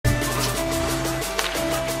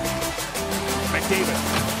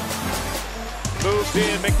McDavid. Moves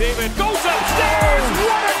in, McDavid goes upstairs!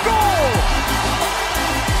 What a goal!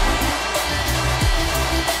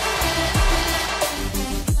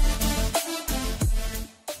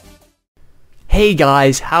 Hey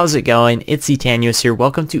guys, how's it going? It's Etanyos here.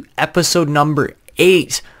 Welcome to episode number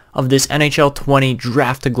 8 of this NHL 20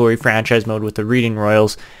 Draft to Glory franchise mode with the Reading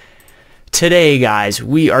Royals. Today, guys,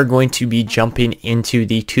 we are going to be jumping into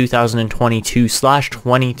the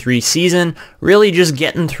 2022/23 season, really just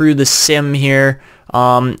getting through the sim here.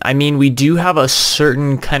 I mean, we do have a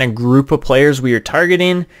certain kind of group of players we are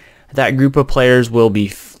targeting. That group of players will be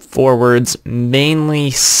forwards, mainly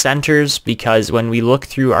centers, because when we look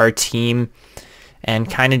through our team and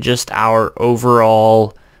kind of just our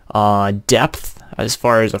overall depth as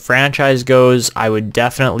far as a franchise goes, I would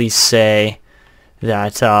definitely say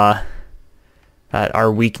that that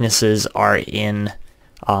our weaknesses are in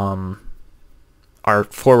our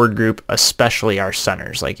forward group, especially our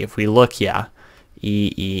centers. Like if we look, but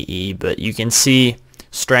you can see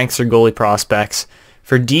strengths are goalie prospects.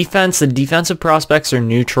 For defense, the defensive prospects are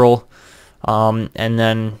neutral, and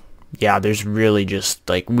then there's really just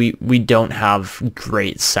like we don't have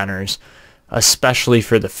great centers, especially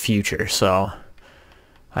for the future. So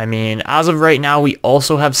I mean, as of right now, we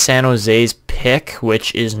also have San Jose's pick,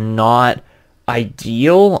 which is not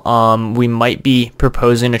ideal. We might be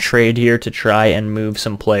proposing a trade here to try and move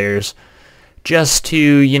some players just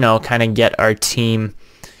to, kind of get our team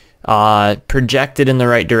projected in the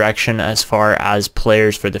right direction as far as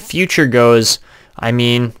players for the future goes. I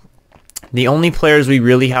mean, the only players we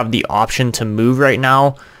really have the option to move right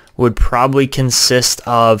now would probably consist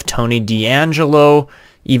of Tony DeAngelo,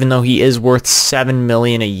 even though he is worth $7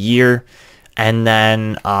 million a year, and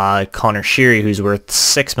then Connor Sheary, who's worth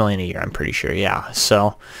 $6 million a year, I'm pretty sure. Yeah,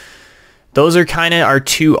 so those are kind of our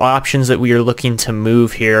two options that we are looking to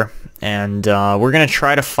move here, and we're gonna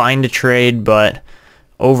try to find a trade, but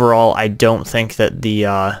overall, I don't think that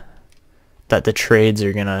the trades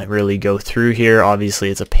are gonna really go through here. Obviously,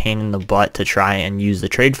 it's a pain in the butt to try and use the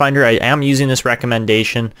trade finder. I am using this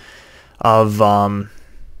recommendation of of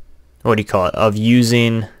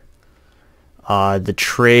using the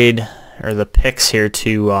trade or the picks here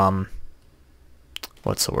to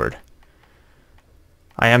what's the word?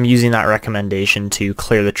 I am using that recommendation to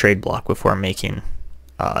clear the trade block before making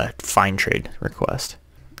a find trade request.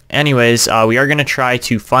 Anyways, we are going to try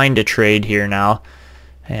to find a trade here now,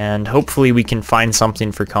 and hopefully we can find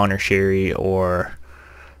something for Connor Sheary or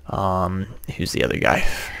who's the other guy?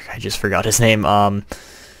 I just forgot his name.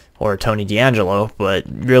 Or Tony DeAngelo, but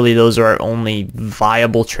really those are our only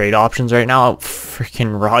viable trade options right now.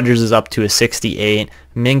 Freaking Rogers is up to a 68.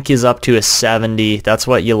 Mink is up to a 70. That's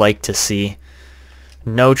what you like to see.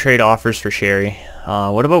 No trade offers for Sheary.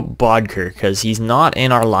 What about Bodker? Because he's not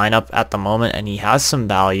in our lineup at the moment, and he has some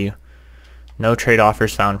value. No trade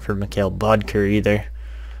offers found for Mikhail Bodker either.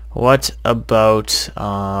 What about,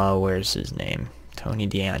 where's his name? Tony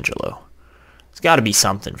DeAngelo. It's got to be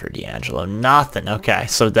something for DeAngelo. Nothing. Okay,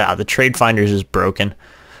 so the trade finders is broken.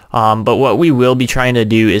 But what we will be trying to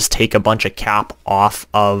do is take a bunch of cap off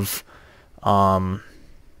of.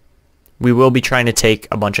 We will be trying to take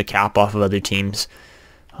a bunch of cap off of other teams'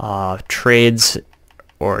 trades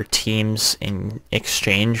or teams in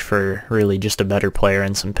exchange for really just a better player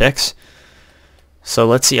and some picks. So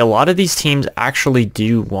let's see. A lot of these teams actually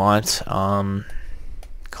do want Connor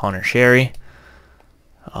Sheary.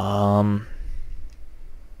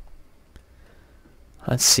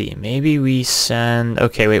 Let's see, maybe we send...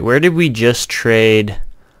 Okay, wait, where did we just trade...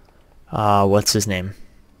 what's his name?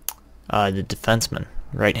 The defenseman.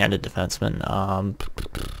 Right-handed defenseman.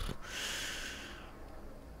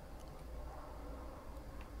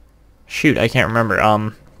 Shoot, I can't remember.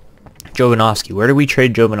 Jovanovski. Where did we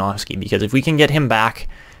trade Jovanovski? Because if we can get him back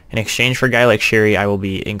in exchange for a guy like Sheary, I will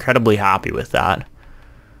be incredibly happy with that.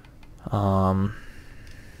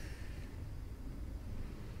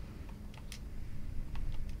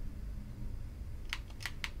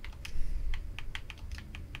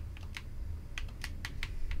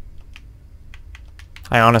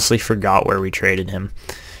 I honestly forgot where we traded him.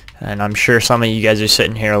 And I'm sure some of you guys are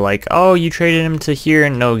sitting here like, oh, you traded him to here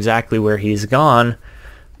and know exactly where he's gone.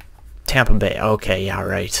 Tampa Bay. Okay, yeah,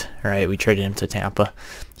 right. Right, we traded him to Tampa.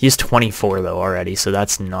 He's 24, though, already, so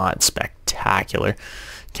that's not spectacular.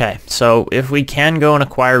 Okay, so if we can go and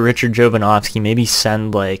acquire Richard Jovanovski, maybe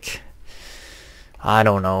send, like, I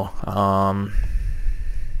don't know.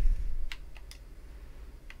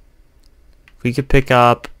 If we could pick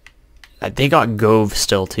up... They got Gove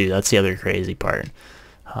still, too. That's the other crazy part.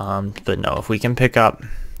 But no, if we can pick up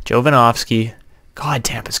Jovanovski... God,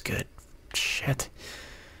 Tampa's good. Shit.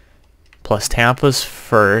 plus Tampa's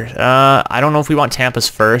first. I don't know if we want Tampa's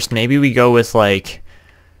first. Maybe we go with like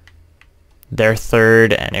their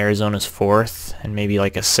third and Arizona's fourth, and maybe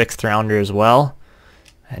like a sixth rounder as well,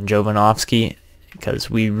 and Jovanovski, because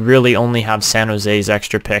we really only have San Jose's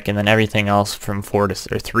extra pick, and then everything else from 3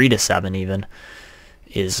 to 7 even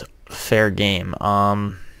is fair game.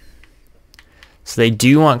 So they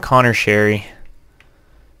do want Connor Sherry,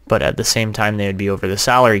 but at the same time they would be over the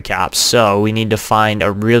salary cap. So we need to find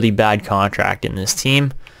a really bad contract in this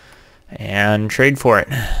team and trade for it.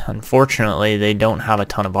 Unfortunately, they don't have a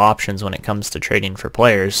ton of options when it comes to trading for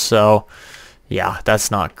players. So yeah,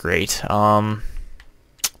 that's not great.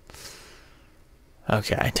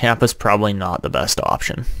 Okay, Tampa's probably not the best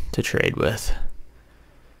option to trade with.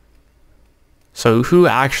 So who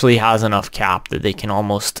actually has enough cap that they can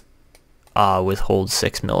almost withhold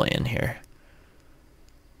 $6 million here?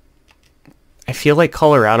 I feel like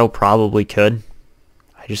Colorado probably could.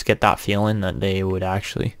 I just get that feeling that they would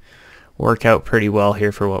actually work out pretty well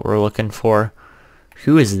here for what we're looking for.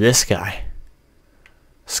 Who is this guy?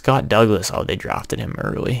 Scott Douglas. Oh, they drafted him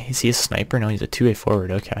early. Is he a sniper? No, he's a two-way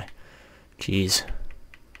forward. Okay. Jeez.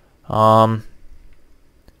 So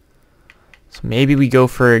maybe we go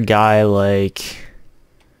for a guy like...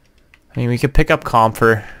 I mean, we could pick up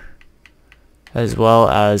Comfer, as well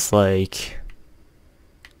as like...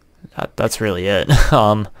 That's really it.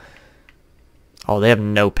 Oh, they have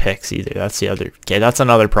no picks either. That's the other... Okay, that's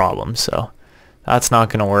another problem, so that's not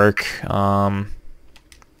going to work.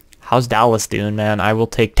 How's Dallas doing, man? I will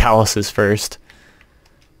take Dallas's first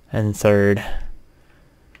and third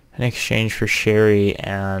in exchange for Sherry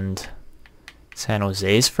and San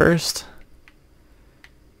Jose's first.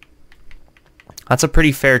 That's a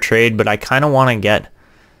pretty fair trade, but I kind of want to get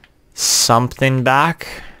something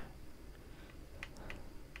back.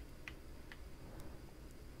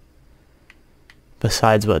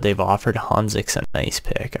 Besides what they've offered. Hanzik's a nice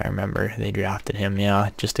pick. I remember they drafted him,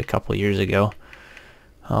 yeah, just a couple years ago.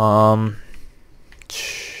 Okay,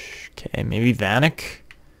 maybe Vanek.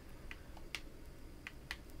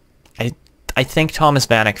 I think Thomas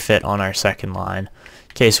Vanek fit on our second line.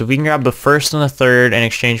 Okay, so if we can grab the first and the third in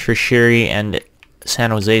exchange for Sherry and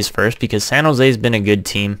San Jose's first, because San Jose's been a good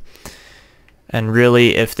team. And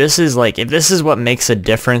really, if this is what makes a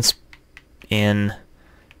difference in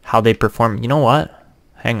how they perform, you know what?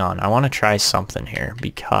 Hang on, I want to try something here,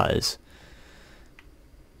 because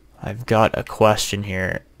I've got a question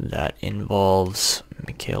here that involves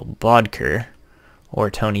Mikhail Bodker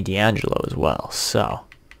or Tony DeAngelo as well. So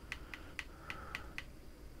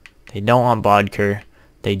they don't want Bodker,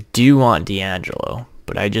 they do want DeAngelo,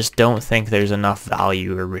 but I just don't think there's enough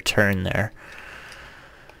value or return there.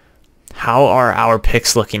 How are our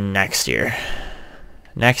picks looking next year?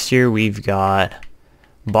 Next year we've got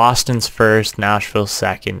Boston's first, Nashville's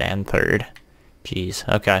second, and third. Jeez,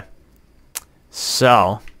 okay.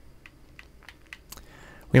 So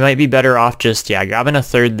we might be better off just, grabbing a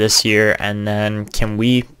third this year, and then can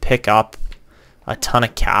we pick up a ton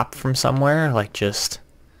of cap from somewhere? Like, just...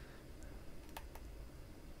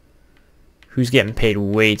 who's getting paid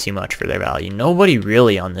way too much for their value? Nobody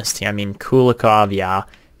really on this team. I mean, Kulikov, yeah,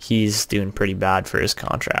 he's doing pretty bad for his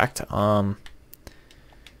contract.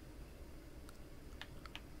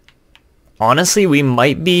 Honestly, we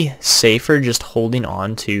might be safer just holding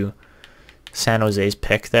on to San Jose's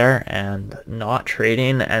pick there and not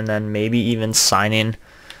trading, and then maybe even signing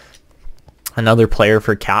another player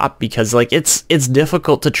for cap, because like it's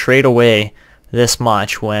difficult to trade away this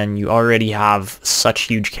much when you already have such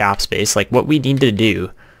huge cap space. Like what we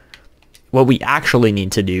actually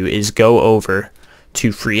need to do is go over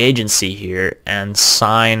to free agency here and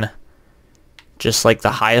sign just like the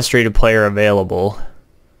highest rated player available.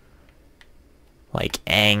 Like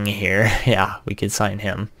Ang here. Yeah, we could sign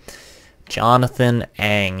him. Jonathan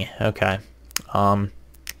Ang. Okay.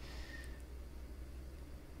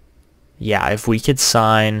 Yeah, if we could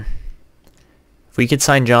sign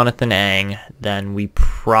Jonathan Ang, then we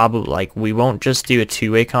probably, we won't just do a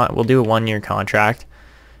two-way we'll do a 1-year contract,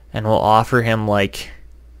 and we'll offer him like,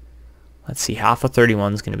 let's see, half of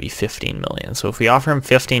 31 is going to be 15 million. So if we offer him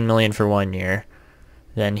 15 million for 1 year,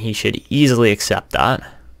 then he should easily accept that.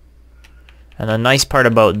 And the nice part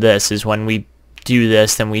about this is when we do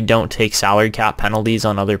this, then we don't take salary cap penalties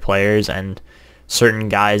on other players, and certain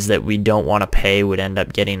guys that we don't want to pay would end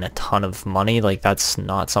up getting a ton of money. Like, that's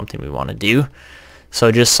not something we want to do.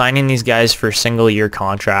 So just signing these guys for single year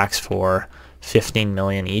contracts for 15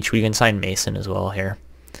 million each. We can sign Mason as well here,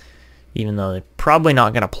 even though they're probably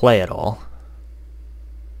not going to play at all.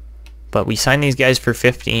 But we sign these guys for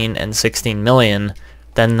 15 and 16 million.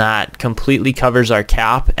 then that completely covers our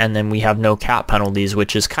cap, and then we have no cap penalties,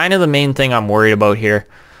 which is kind of the main thing I'm worried about here.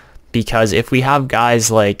 Because if we have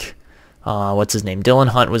guys like, what's his name? Dylan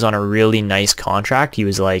Hunt was on a really nice contract. He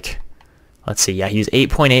was like, let's see, yeah, he was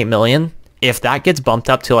 8.8 million. If that gets bumped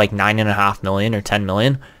up to like 9.5 million or 10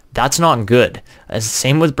 million, that's not good.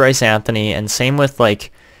 Same with Bryce Anthony, and same with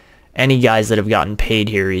like any guys that have gotten paid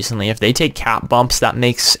here recently. If they take cap bumps, that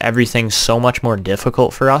makes everything so much more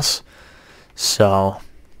difficult for us. So,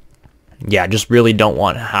 yeah, just really don't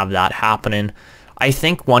want to have that happening. I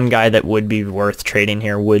think one guy that would be worth trading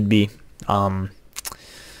here would be Mikhail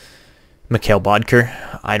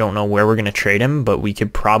Bodker. I don't know where we're going to trade him, but we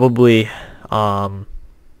could probably get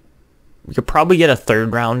a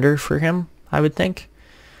third rounder for him, I would think.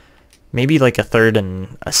 Maybe like a third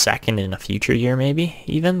and a second in a future year, maybe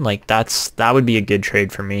even. Like that would be a good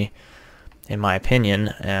trade for me, in my opinion.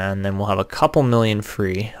 And then we'll have a couple million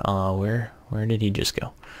free. Where did he just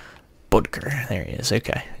go? Bodker, there he is.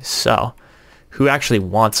 Okay, so who actually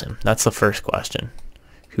wants him? That's the first question.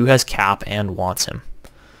 Who has cap and wants him?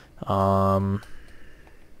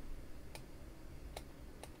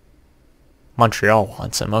 Montreal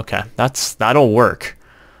wants him. Okay, that'll work.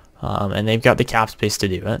 And they've got the cap space to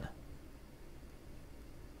do it.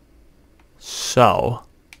 So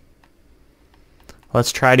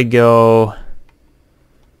let's try to go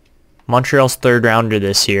Montreal's third rounder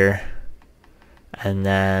this year, and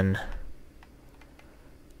then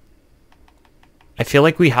I feel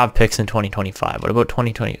like we have picks in 2025. What about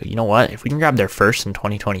 2020? You know what? If we can grab their first in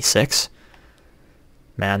 2026,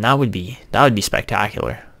 man, that would be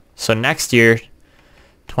spectacular. So next year,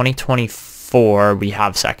 2024, we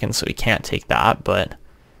have second, so we can't take that, but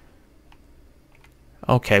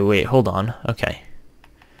okay, wait, hold on. Okay.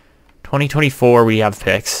 2024, we have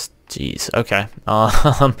picks. Jeez, okay.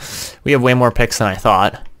 We have way more picks than I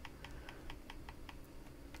thought.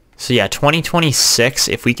 So yeah, 2026,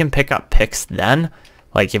 if we can pick up picks then,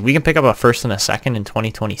 like if we can pick up a first and a second in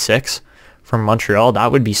 2026 from Montreal,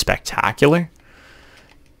 that would be spectacular.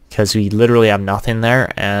 Because we literally have nothing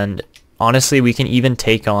there, and honestly, we can even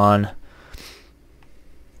take on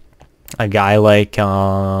a guy like,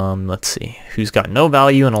 let's see, who's got no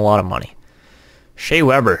value and a lot of money. Shea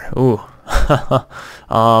Weber. Ooh.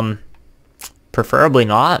 Preferably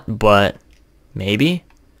not, but maybe.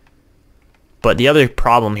 But the other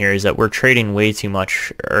problem here is that we're trading way too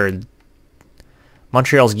much, or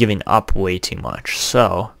Montreal's giving up way too much.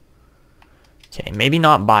 So, okay, maybe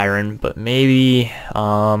not Byron, but maybe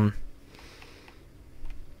Del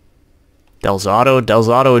Zotto. Del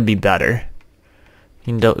Zotto would be better.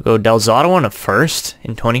 You can go Del Zotto on a first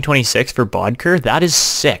in 2026 for Bodker. That is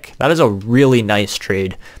sick. That is a really nice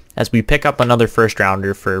trade, as we pick up another first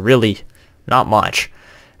rounder for really not much.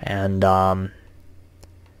 And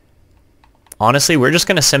honestly, we're just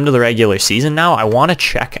going to sim to the regular season now. I want to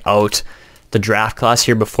check out the draft class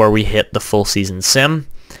here before we hit the full season sim,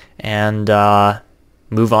 and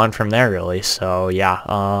move on from there, really. So yeah,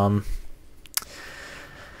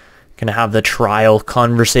 gonna have the trial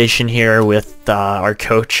conversation here with our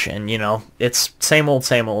coach, and you know, it's same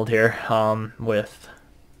old here, with,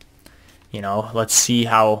 you know, let's see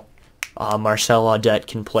how Marcel Audette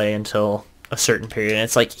can play until a certain period. And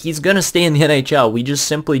it's like, he's gonna stay in the NHL. We just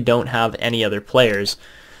simply don't have any other players.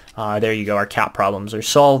 There you go, our cap problems are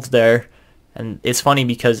solved there. And it's funny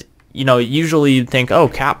because, you know, usually you'd think, oh,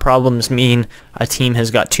 cap problems mean a team has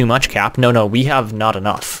got too much cap. No, we have not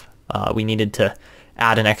enough. We needed to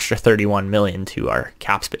add an extra 31 million to our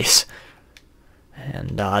cap space.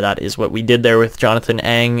 And that is what we did there with Jonathan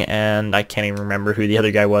Eng, and I can't even remember who the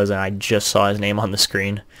other guy was, and I just saw his name on the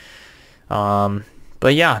screen.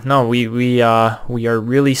 But yeah, no, we are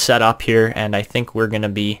really set up here, and I think we're going to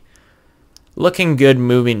be looking good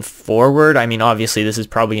moving forward. I mean, obviously, this is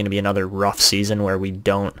probably going to be another rough season where we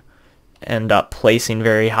don't end up placing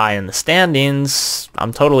very high in the standings.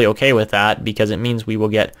 I'm totally okay with that, because it means we will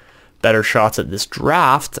get better shots at this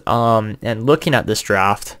draft. And looking at this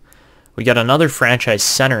draft, we got another franchise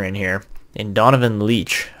center in here in Donovan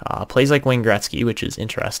Leach. Plays like Wayne Gretzky, which is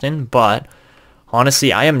interesting, but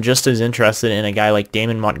honestly, I am just as interested in a guy like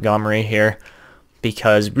Damon Montgomery here,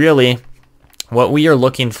 because really what we are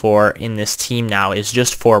looking for in this team now is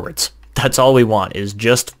just forwards. That's all we want, is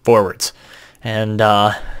just forwards. And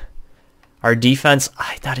our defense,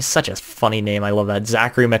 that is such a funny name. I love that.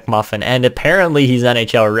 Zachary McMuffin. And apparently he's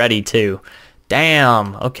NHL ready too.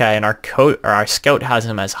 Damn. Okay, and our scout has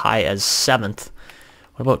him as high as 7th.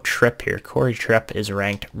 What about Tripp here? Corey Tripp is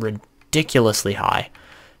ranked ridiculously high.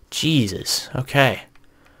 Jesus. Okay.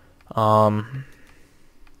 Yeah,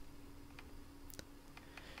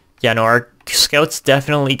 no, our scouts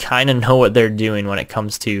definitely kind of know what they're doing when it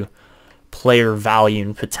comes to player value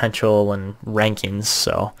and potential and rankings.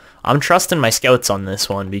 So I'm trusting my scouts on this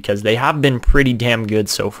one because they have been pretty damn good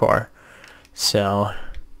so far. So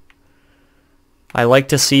I like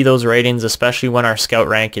to see those ratings, especially when our scout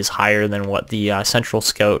rank is higher than what the central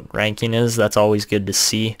scout ranking is. That's always good to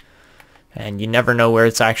see. And you never know where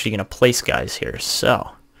it's actually going to place guys here.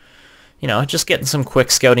 So, you know, just getting some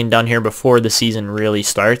quick scouting done here before the season really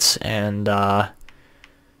starts. And, I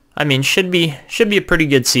mean, should be a pretty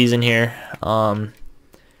good season here. I'm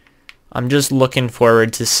just looking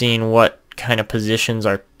forward to seeing what kind of positions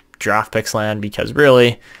our draft picks land, because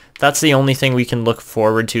really that's the only thing we can look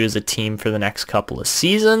forward to as a team for the next couple of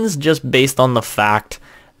seasons, just based on the fact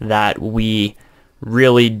that we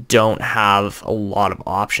really don't have a lot of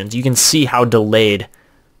options. You can see how delayed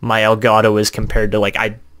my Elgato is compared to, like,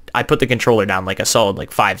 I put the controller down like a solid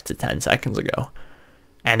like 5 to 10 seconds ago,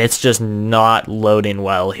 and it's just not loading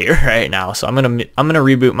well here right now. So I'm gonna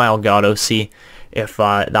reboot my Elgato, see if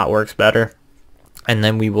that works better, and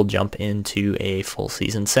then we will jump into a full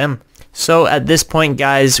season sim. So at this point,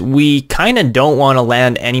 guys, we kind of don't want to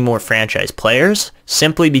land any more franchise players,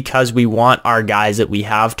 simply because we want our guys that we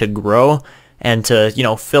have to grow and to, you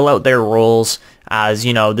know, fill out their roles. As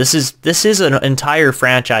you know, this is an entire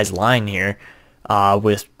franchise line here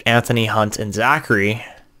with Anthony, Hunt, and Zachary.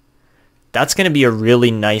 That's going to be a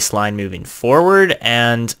really nice line moving forward,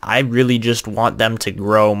 and I really just want them to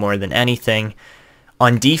grow more than anything.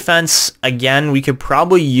 On defense, again, we could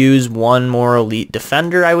probably use one more elite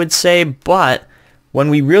defender, I would say, but when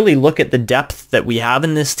we really look at the depth that we have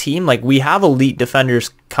in this team, like, we have elite defenders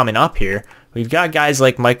coming up here. We've got guys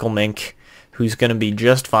like Michael Mink, who's going to be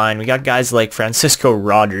just fine. We got guys like Francisco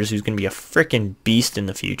Rogers, who's going to be a freaking beast in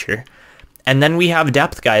the future. And then we have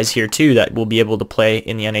depth guys here too that will be able to play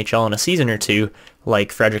in the NHL in a season or two,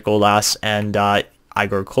 like Frederick Olas and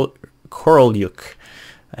Igor Korolyuk.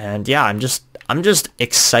 And yeah, I'm just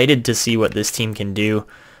excited to see what this team can do.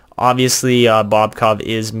 Obviously, Bobkov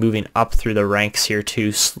is moving up through the ranks here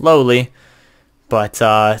too, slowly. But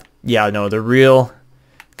yeah, no, the real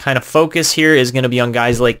kind of focus here is going to be on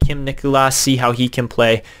guys like Kim Nicolas, see how he can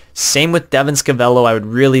play. Same with Devin Scavello. I would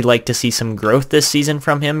really like to see some growth this season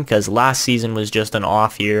from him, because last season was just an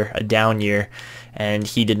off year, a down year, and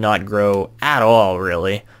he did not grow at all,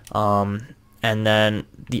 really. And then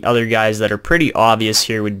the other guys that are pretty obvious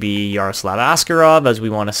here would be Yaroslav Askarov, as we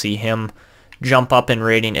want to see him jump up in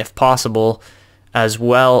rating if possible, as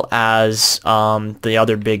well as the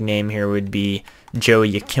other big name here would be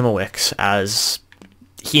Joey Yakimowicz, as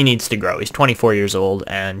he needs to grow. He's 24 years old,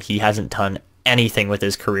 and he hasn't done anything with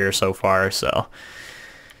his career so far. So,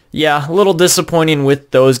 yeah, a little disappointing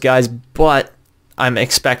with those guys, but I'm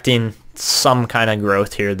expecting some kind of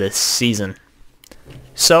growth here this season.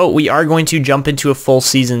 So we are going to jump into a full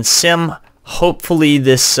season sim. Hopefully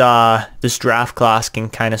this draft class can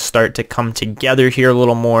kind of start to come together here a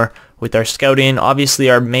little more with our scouting.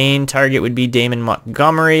 Obviously, our main target would be Damon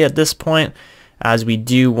Montgomery at this point, as we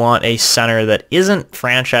do want a center that isn't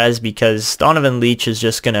franchised, because Donovan Leach is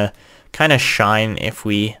just going to kind of shine if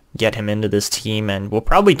we get him into this team, and we'll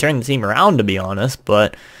probably turn the team around, to be honest.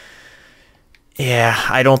 But yeah,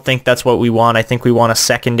 I don't think that's what we want. I think we want a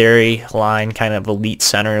secondary line kind of elite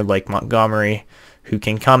center like Montgomery, who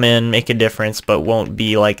can come in, make a difference, but won't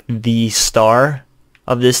be like the star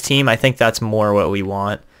of this team. I think that's more what we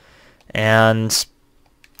want. And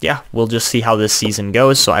yeah, we'll just see how this season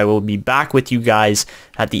goes. So I will be back with you guys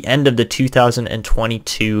at the end of the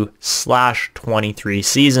 2022/23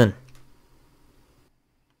 season.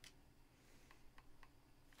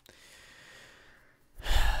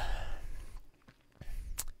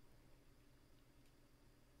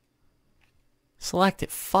 Select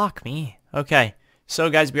it. Fuck me. Okay. So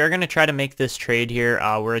guys, we are going to try to make this trade here.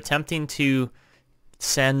 We're attempting to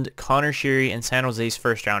send Connor Sheary and San Jose's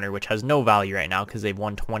first rounder, which has no value right now because they've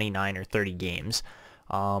won 29 or 30 games,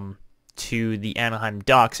 to the Anaheim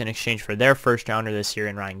Ducks in exchange for their first rounder this year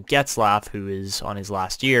and Ryan Getzlaf, who is on his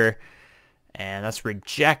last year. And that's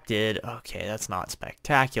rejected. Okay, that's not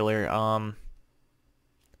spectacular.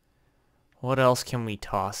 What else can we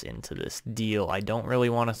toss into this deal? I don't really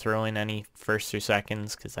want to throw in any firsts or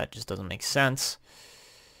seconds because that just doesn't make sense.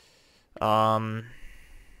 Yeah,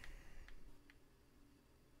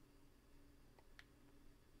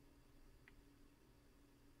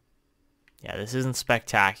 this isn't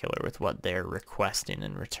spectacular with what they're requesting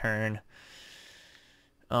in return.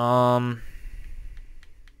 Could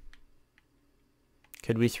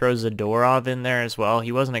we throw Zadorov in there as well?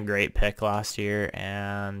 He wasn't a great pick last year,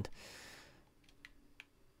 and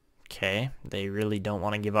okay, they really don't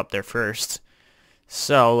want to give up their first.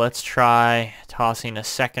 So let's try tossing a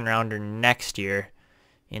second rounder next year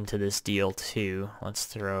into this deal too. Let's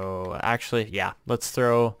throw, actually, yeah, let's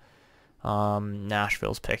throw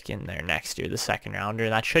Nashville's pick in there next year, the second rounder.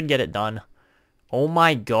 That should get it done. Oh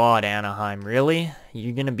my God, Anaheim, really?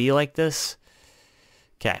 You're going to be like this?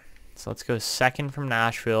 Okay, so let's go second from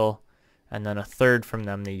Nashville and then a third from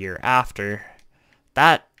them the year after.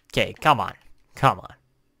 That, okay, come on. Come on.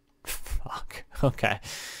 Fuck. Okay.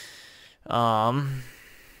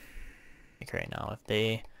 Like right now, if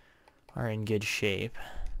they are in good shape,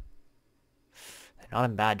 they're not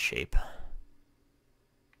in bad shape.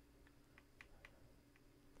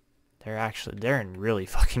 They're in really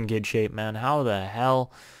fucking good shape, man. How the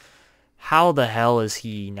hell is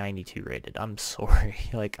he 92 rated? I'm sorry.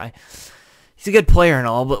 Like, he's a good player and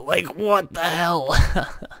all, but like, what the hell?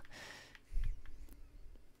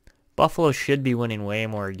 Buffalo should be winning way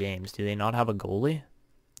more games. Do they not have a goalie?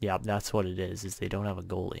 Yeah, that's what it is they don't have a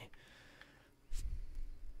goalie.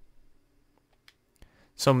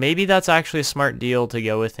 So maybe that's actually a smart deal to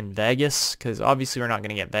go with in Vegas, because obviously we're not going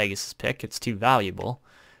to get Vegas's pick. It's too valuable.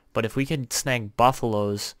 But if we could snag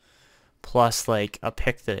Buffalo's plus like a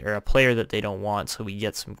pick that, or a player that they don't want, so we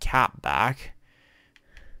get some cap back.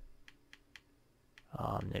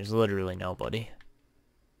 There's literally nobody.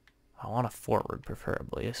 I want a forward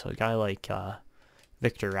preferably, so a guy like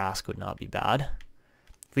Victor Rask would not be bad.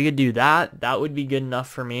 If we could do that, that would be good enough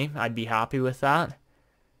for me. I'd be happy with that.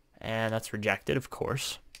 And that's rejected, of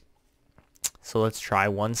course. So let's try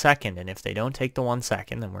 1 second, and if they don't take the 1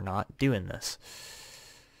 second, then we're not doing this.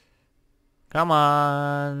 Come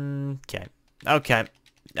on. Okay. Okay.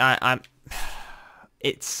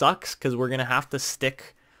 It sucks because we're gonna have to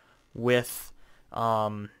stick with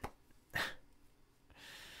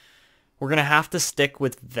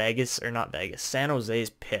Vegas, or not Vegas, San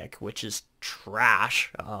Jose's pick, which is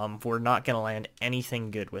trash. We're not gonna land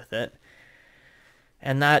anything good with it.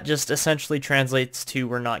 And that just essentially translates to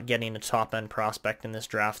we're not getting a top-end prospect in this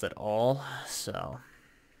draft at all. So,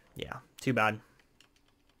 yeah, too bad.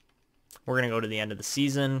 We're going to go to the end of the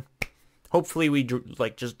season. Hopefully we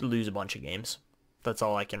just lose a bunch of games. That's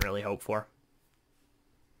all I can really hope for.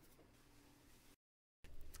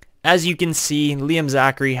 As you can see, Liam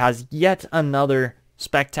Zachary has yet another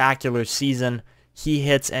spectacular season. He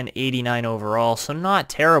hits an 89 overall, so not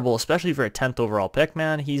terrible, especially for a 10th overall pick,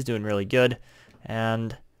 man. He's doing really good.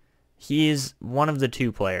 And he's one of the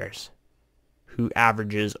two players who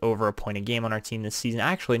averages over a point a game on our team this season.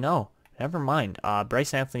 Actually, no, never mind.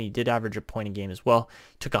 Bryce Anthony did average a point a game as well.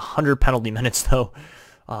 Took 100 penalty minutes, though.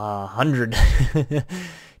 100.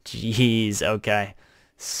 Jeez, okay.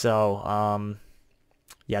 So,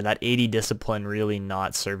 yeah, that 80 discipline really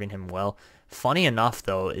not serving him well. Funny enough,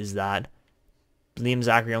 though, is that Liam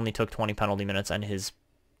Zachary only took 20 penalty minutes and his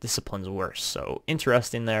discipline's worse. So,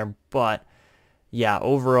 interesting there, but yeah,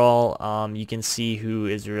 overall, you can see who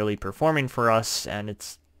is really performing for us, and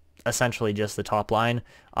it's essentially just the top line.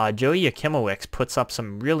 Joey Yakimowicz puts up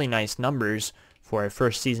some really nice numbers for a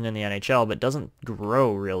first season in the NHL, but doesn't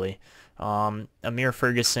grow really. Amir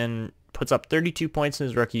Ferguson puts up 32 points in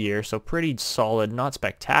his rookie year, so pretty solid. Not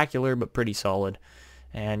spectacular, but pretty solid.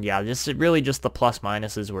 And yeah, this is really just the plus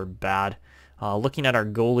minuses were bad. Looking at our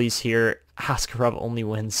goalies here, Askarov only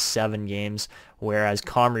wins 7 games, whereas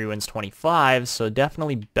Comrie wins 25, so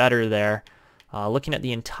definitely better there. Looking at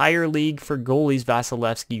the entire league for goalies,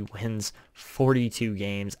 Vasilevsky wins 42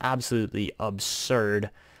 games. Absolutely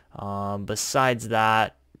absurd. Besides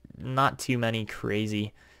that, not too many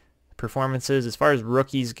crazy performances. As far as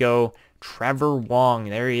rookies go, Trevor Wong,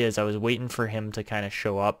 there he is. I was waiting for him to kind of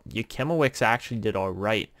show up. Yakimowicz actually did all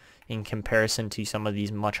right in comparison to some of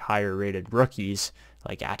these much higher rated rookies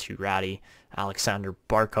like Atu Ratty, Alexander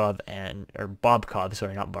Barkov,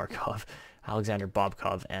 Alexander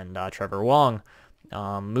Bobkov and Trevor Wong.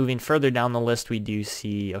 Moving further down the list, we do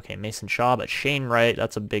see, okay, Mason Shaw, but Shane Wright,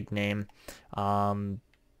 that's a big name.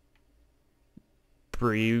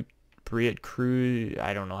 Britt Cruz,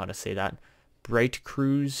 I don't know how to say that. Bright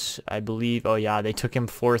Cruz, I believe. Oh yeah, they took him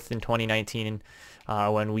 4th in 2019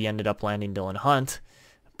 when we ended up landing Dylan Hunt.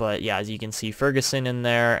 But yeah, as you can see, Ferguson in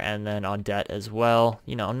there, and then Audette as well.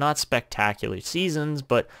 You know, not spectacular seasons,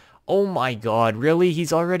 but oh my God, really?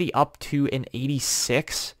 He's already up to an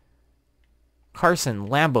 86? Carson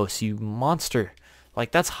Lambos, you monster.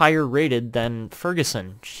 Like, that's higher rated than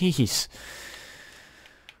Ferguson. Jeez.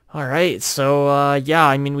 Alright, so, yeah,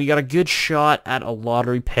 I mean, we got a good shot at a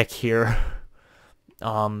lottery pick here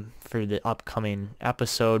for the upcoming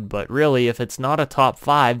episode. But really, if it's not a top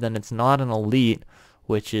 5, then it's not an elite,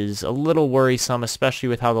 which is a little worrisome, especially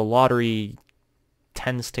with how the lottery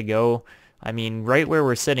tends to go. I mean, right where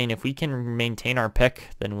we're sitting, if we can maintain our pick,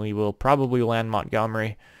 then we will probably land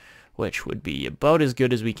Montgomery, which would be about as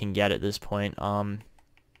good as we can get at this point.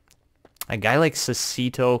 A guy like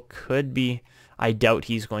Sacito could be, I doubt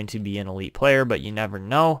he's going to be an elite player, but you never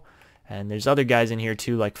know. And there's other guys in here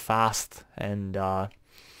too, like Fast, and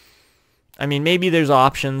I mean, maybe there's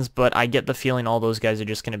options, but I get the feeling all those guys are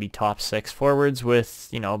just going to be top 6 forwards with,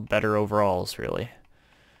 you know, better overalls, really.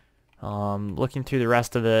 Looking through the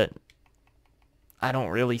rest of it, I don't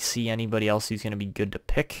really see anybody else who's going to be good to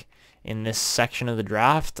pick in this section of the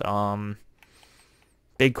draft.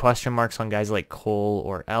 Big question marks on guys like Cole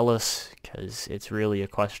or Ellis, because it's really a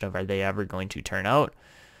question of, are they ever going to turn out,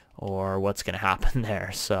 or what's going to happen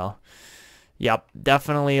there. So, yep,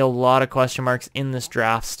 definitely a lot of question marks in this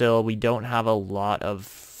draft still. We don't have a lot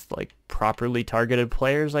of like properly targeted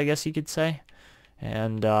players, I guess you could say.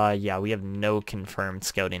 And yeah, we have no confirmed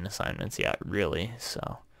scouting assignments yet, really.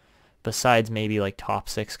 So, besides maybe like top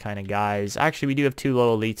 6 kind of guys. Actually, we do have 2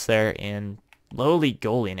 low elites there, and low elite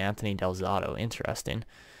goalie in Anthony Delzato. Interesting.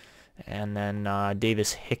 And then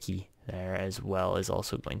Davis Hickey there as well is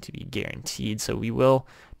also going to be guaranteed. So we will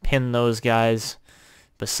pin those guys.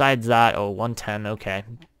 Besides that, 110, okay.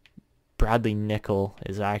 Bradley Nickel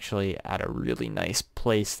is actually at a really nice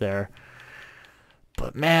place there.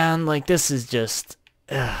 But man, like, this is just...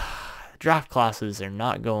 draft classes are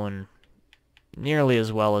not going nearly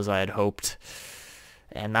as well as I had hoped.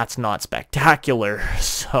 And that's not spectacular.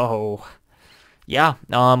 So, yeah,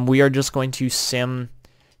 we are just going to sim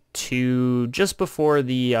to just before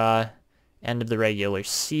the end of the regular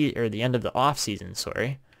season, or the end of the off season,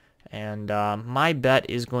 sorry. And my bet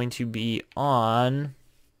is going to be on,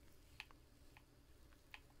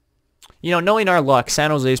 you know, knowing our luck, San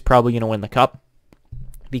Jose is probably going to win the cup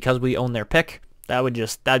because we own their pick.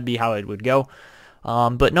 That'd be how it would go.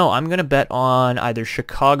 But no, I'm going to bet on either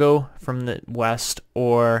Chicago from the West,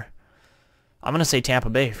 or I'm going to say Tampa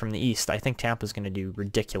Bay from the East. I think Tampa's going to do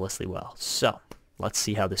ridiculously well. So let's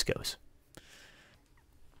see how this goes.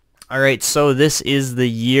 All right, so this is the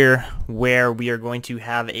year where we are going to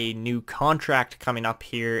have a new contract coming up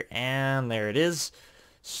here, and there it is.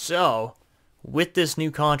 So with this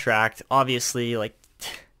new contract, obviously, like,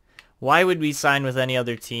 why would we sign with any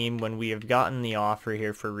other team when we have gotten the offer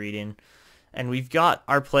here for Reading? And we've got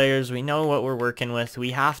our players. We know what we're working with.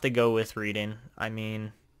 We have to go with Reading. I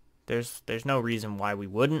mean, there's no reason why we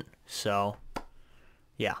wouldn't. So,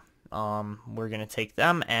 yeah, we're going to take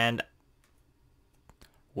them. And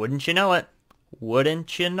wouldn't you know it?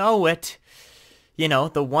 Wouldn't you know it? You know,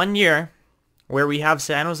 the 1 year where we have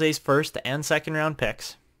San Jose's first and second round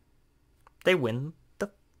picks, they win the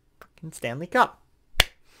freaking Stanley Cup.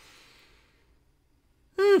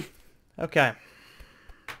 Okay.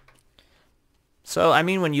 So, I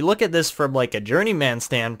mean, when you look at this from like a journeyman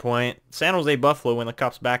standpoint, San Jose Buffalo win the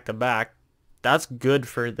Cups back-to-back. That's good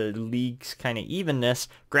for the league's kind of evenness.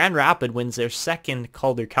 Grand Rapids wins their second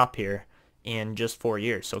Calder Cup here in just 4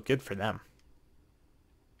 years, so good for them.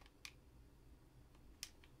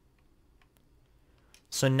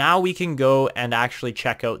 So now we can go and actually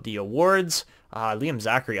check out the awards. Liam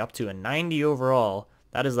Zachary up to a 90 overall.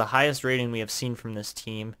 That is the highest rating we have seen from this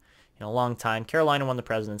team in a long time. Carolina won the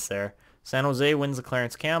Presidents there. San Jose wins the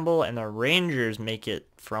Clarence Campbell, and the Rangers make it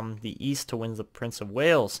from the East to win the Prince of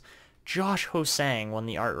Wales. Josh Ho-Sang won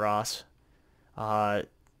the Art Ross. Alex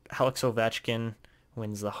Ovechkin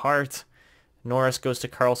wins the Hart. Norris goes to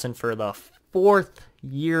Carlson for the 4th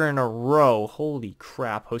year in a row. Holy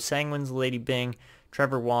crap. Ho-Sang wins the Lady Byng.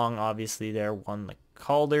 Trevor Wong, obviously there, won the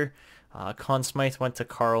Calder. Conn Smythe went to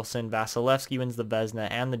Carlson. Vasilevsky wins the Vezina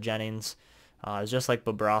and the Jennings. It's just like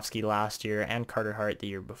Bobrovsky last year and Carter Hart the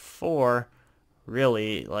year before.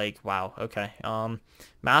 Really, like, wow, okay.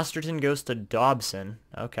 Masterton goes to Dobson.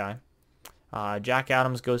 Okay. Jack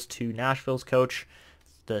Adams goes to Nashville's coach.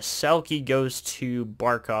 The Selke goes to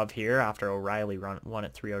Barkov here after O'Reilly won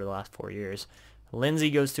it 3 out of the last 4 years.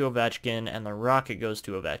 Lindsay goes to Ovechkin, and the Rocket goes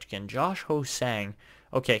to Ovechkin. Josh Ho-Sang.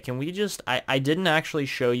 Okay, can we just... I didn't actually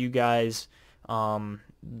show you guys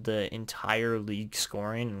the entire league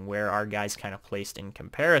scoring and where our guys kind of placed in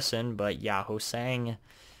comparison, but yeah, Ho-Sang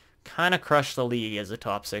kind of crushed the league as a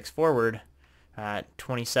top 6 forward at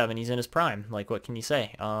 27. He's in his prime. Like, what can you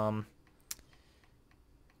say?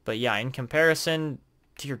 But yeah, in comparison,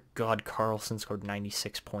 dear God, Carlson scored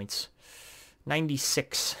 96 points.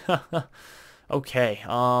 96. Okay,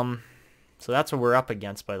 so that's what we're up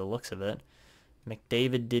against by the looks of it.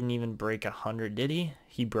 McDavid didn't even break 100, did he?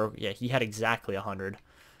 He broke, yeah, he had exactly 100.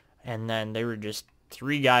 And then there were just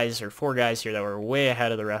 4 guys here that were way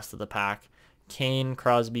ahead of the rest of the pack. Kane,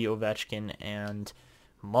 Crosby, Ovechkin, and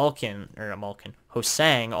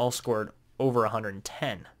Ho-Sang all scored over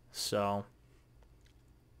 110. So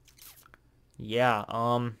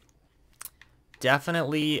yeah,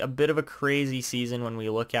 definitely a bit of a crazy season when we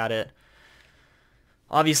look at it.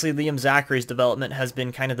 Obviously, Liam Zachary's development has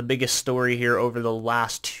been kind of the biggest story here over the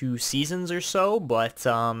last 2 seasons or so, but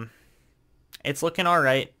it's looking all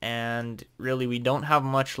right, and really we don't have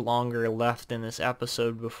much longer left in this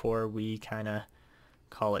episode before we kind of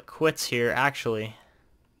call it quits here. Actually,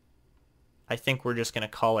 I think we're just going to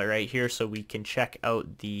call it right here so we can check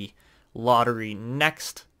out the lottery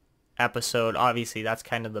next episode. Obviously, that's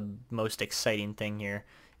kind of the most exciting thing here,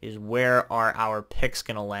 is where are our picks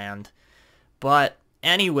going to land. But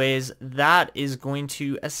anyways, that is going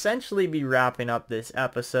to essentially be wrapping up this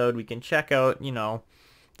episode. We can check out, you know,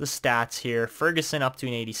 the stats here. Ferguson up to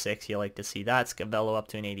an 86. You like to see that. Scavello up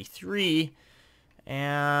to an 83.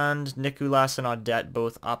 And Nicolas and Audette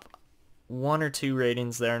both up 1 or 2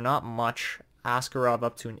 ratings there. Not much. Askarov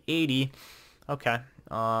up to an 80. Okay.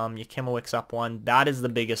 Yakimowicz up 1. That is the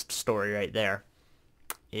biggest story right there,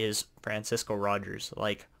 is Francisco Rogers.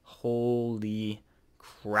 Like, holy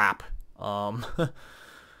crap. I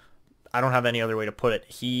don't have any other way to put it.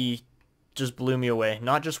 He just blew me away.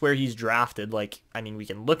 Not just where he's drafted. Like, I mean, we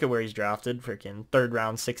can look at where he's drafted. Freaking 3rd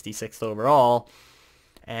round, 66th overall.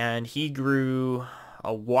 And he grew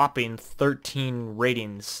a whopping 13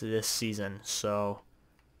 ratings this season. So,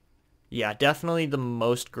 yeah, definitely the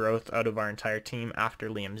most growth out of our entire team after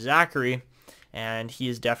Liam Zachary. And he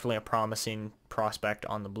is definitely a promising prospect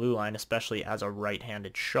on the blue line, especially as a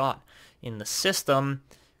right-handed shot. In the system,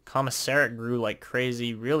 Komisarek grew like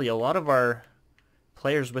crazy. Really, a lot of our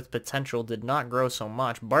players with potential did not grow so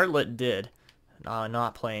much. Bartlett did,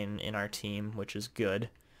 not playing in our team, which is good.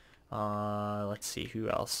 Let's see who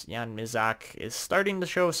else. Jan Mizak is starting to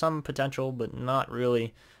show some potential, but not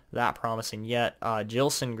really that promising yet.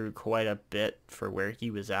 Gilson grew quite a bit for where he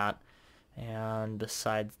was at. And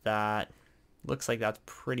besides that, looks like that's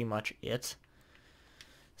pretty much it.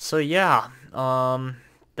 So yeah,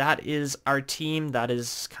 that is our team. That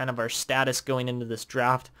is kind of our status going into this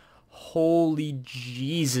draft. Holy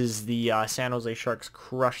Jesus, the San Jose Sharks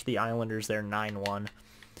crushed the Islanders there 9-1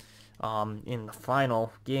 in the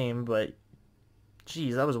final game, but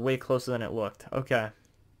geez, that was way closer than it looked. Okay.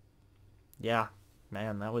 Yeah,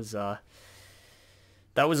 man, that was a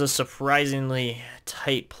surprisingly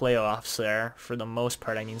tight playoffs there for the most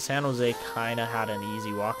part. I mean, San Jose kind of had an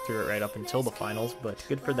easy walk through it right up until the finals, but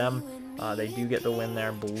good for them. They do get the win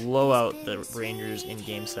there, blow out the Rangers in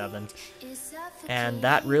Game 7. And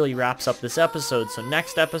that really wraps up this episode. So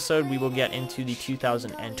next episode, we will get into the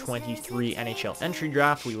 2023 NHL Entry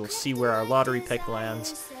Draft. We will see where our lottery pick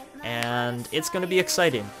lands, and it's going to be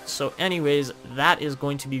exciting. So anyways, that is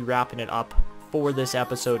going to be wrapping it up for this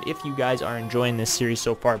episode. If you guys are enjoying this series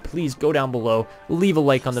so far, please go down below, leave a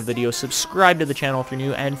like on the video, subscribe to the channel if you're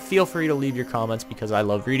new, and feel free to leave your comments because I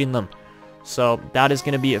love reading them. So that is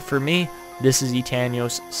going to be it for me. This is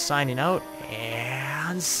Etanyos signing out,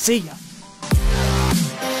 and see ya!